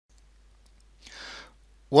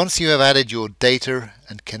Once you have added your data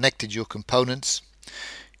and connected your components,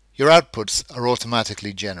 your outputs are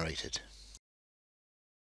automatically generated.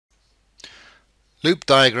 Loop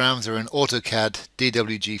diagrams are in AutoCAD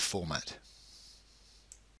DWG format.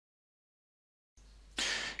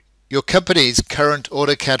 Your company's current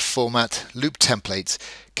AutoCAD format loop templates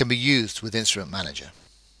can be used with Instrument Manager.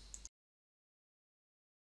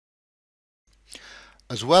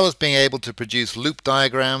 As well as being able to produce loop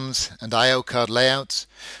diagrams and I/O card layouts,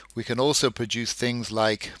 we can also produce things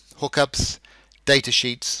like hookups, data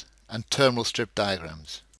sheets, and terminal strip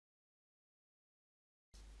diagrams.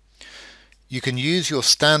 You can use your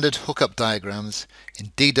standard hookup diagrams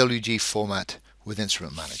in DWG format with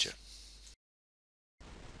Instrument Manager.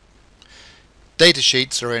 Data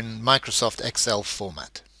sheets are in Microsoft Excel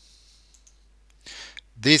format.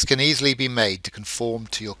 These can easily be made to conform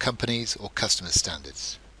to your company's or customer's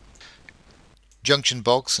standards. Junction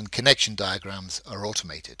box and connection diagrams are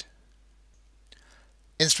automated.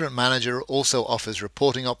 Instrument Manager also offers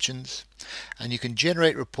reporting options, and you can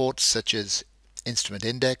generate reports such as instrument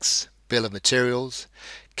index, bill of materials,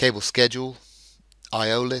 cable schedule,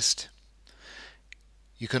 I/O list.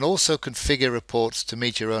 You can also configure reports to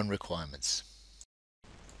meet your own requirements.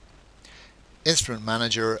 Instrument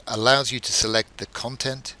Manager allows you to select the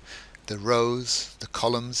content, the rows, the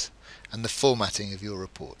columns, and the formatting of your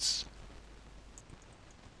reports.